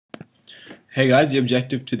Hey guys, the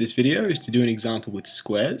objective to this video is to do an example with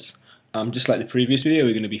squares. Just like the previous video,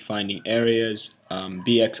 we're going to be finding areas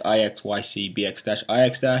bx, ix, yc, bx dash,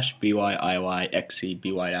 ix dash, by, iy,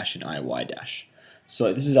 xc, by dash, and iy dash.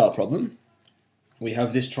 So this is our problem. We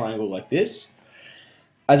have this triangle like this.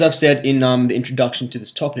 As I've said in the introduction to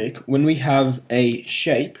this topic, when we have a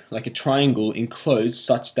shape, like a triangle, enclosed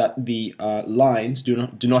such that the lines do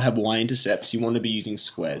not have y-intercepts, you want to be using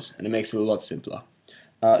squares, and it makes it a lot simpler.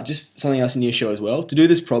 Just something else in your show as well. To do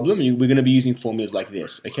this problem, we're going to be using formulas like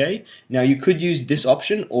this, okay? Now, you could use this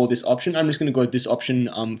option or this option. I'm just going to go with this option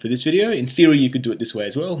for this video. In theory, you could do it this way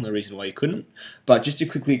as well. No reason why you couldn't. But just to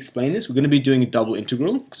quickly explain this, we're going to be doing a double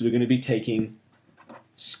integral because we're going to be taking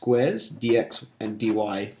squares, dx and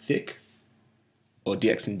dy thick, or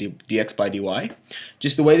dx and dx by dy.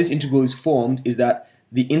 Just the way this integral is formed is that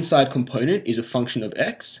the inside component is a function of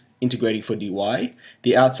x, integrating for dy.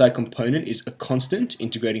 The outside component is a constant,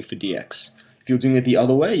 integrating for dx. If you're doing it the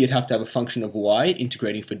other way, you'd have to have a function of y,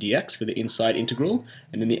 integrating for dx for the inside integral,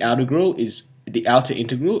 and then the outer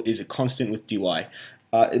integral is a constant with dy.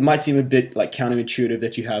 It might seem a bit like counterintuitive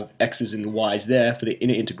that you have x's and y's there for the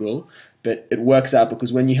inner integral, but it works out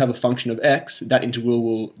because when you have a function of x, that integral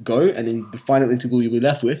will go, and then the final integral you'll be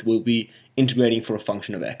left with will be integrating for a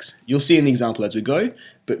function of x. You'll see in the example as we go,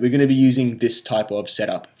 but we're going to be using this type of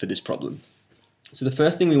setup for this problem. So the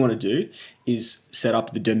first thing we want to do is set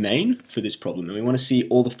up the domain for this problem, and we want to see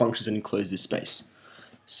all the functions that enclose this space.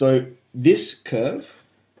 So this curve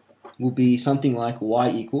will be something like y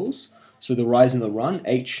equals, so the rise and the run,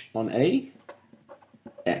 h on a,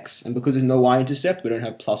 x. And because there's no y-intercept, we don't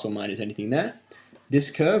have plus or minus anything there. This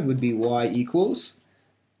curve would be y equals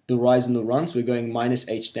the rise and the run, so we're going minus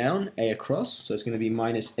h down, a across, so it's going to be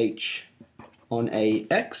minus h on a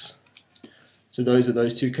x. So those are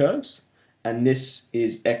those two curves, and this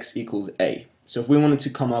is x equals a. So if we wanted to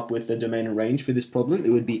come up with a domain and range for this problem, it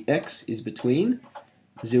would be x is between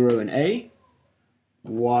 0 and a,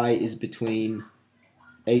 y is between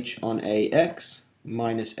h on a x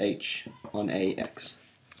minus h on a x.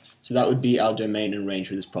 So that would be our domain and range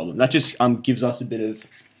for this problem. That just gives us a bit of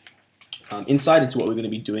insight into what we're going to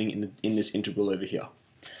be doing in this integral over here.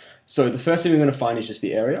 So the first thing we're going to find is just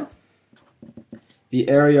the area. The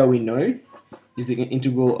area we know is the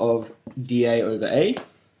integral of dA over A,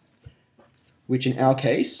 which in our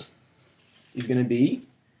case is going to be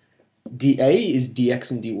dA is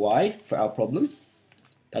dx and dy for our problem.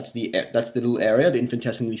 That's the little area, the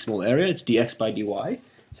infinitesimally small area. It's dx by dy.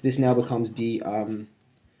 So this now becomes d.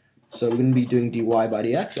 So we're going to be doing dy by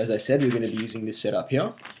dx. As I said, we're going to be using this setup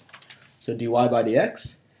here. So dy by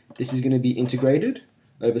dx, this is going to be integrated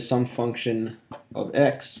over some function of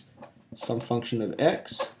x, some function of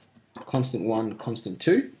x, constant 1, constant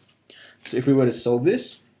 2. So if we were to solve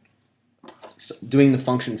this, doing the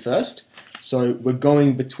function first, so we're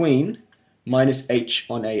going between minus h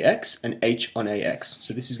on ax and h on ax.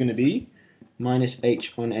 So this is going to be minus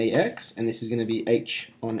h on ax, and this is going to be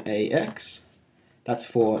h on ax. That's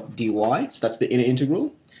for dy, so that's the inner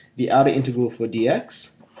integral. The outer integral for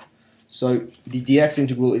dx. So the dx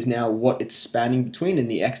integral is now what it's spanning between in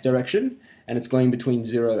the x direction, and it's going between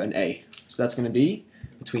 0 and a. So that's going to be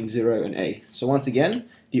between 0 and a. So once again,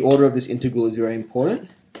 the order of this integral is very important.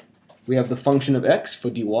 We have the function of x for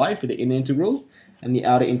dy for the inner integral, and the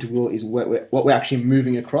outer integral is what we're actually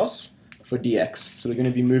moving across for dx. So we're going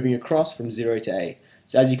to be moving across from 0 to a.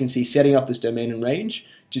 So as you can see, setting up this domain and range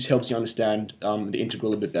just helps you understand the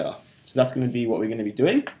integral a bit better. So that's going to be what we're going to be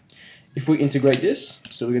doing. If we integrate this,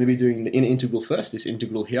 so we're going to be doing the inner integral first, this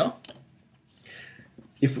integral here.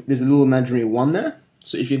 If there's a little imaginary 1 there,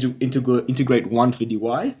 so if you integrate 1 for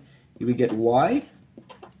dy, you would get y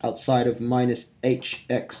outside of minus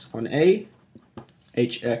hx on a,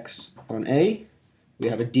 hx on a. We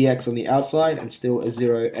have a dx on the outside and still a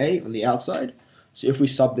 0a on the outside. So if we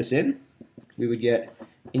sub this in, we would get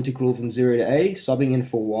integral from 0 to a, subbing in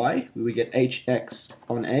for y, we would get hx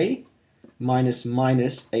on a minus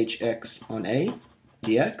hx on a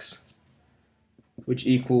dx, which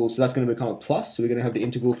equals, so that's going to become a plus, so we're going to have the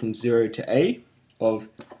integral from 0 to a of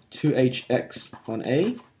 2hx on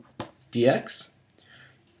a dx.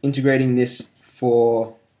 Integrating this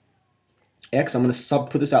for x, I'm going to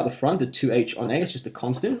put this out the front, the 2h on a, it's just a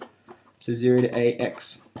constant, so 0 to a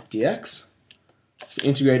x dx. So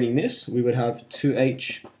integrating this, we would have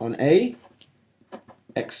 2h on a,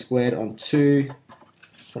 x squared on 2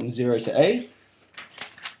 from 0 to a.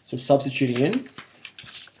 So substituting in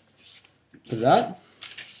for that,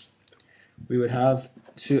 we would have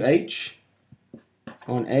 2h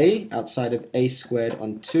on a outside of a squared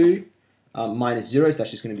on 2 minus 0, so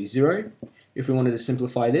that's just going to be 0. If we wanted to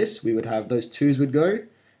simplify this, we would have those 2's would go,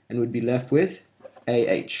 and we'd be left with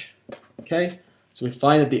AH. Okay, so we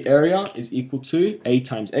find that the area is equal to A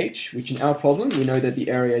times H, which in our problem we know that the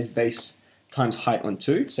area is base times height on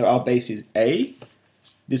 2. So our base is A.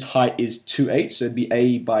 This height is 2H, so it'd be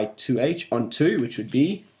A by 2H on 2, which would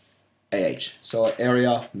be AH. So our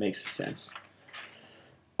area makes sense.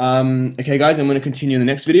 Okay guys, I'm going to continue in the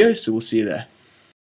next video, so we'll see you there.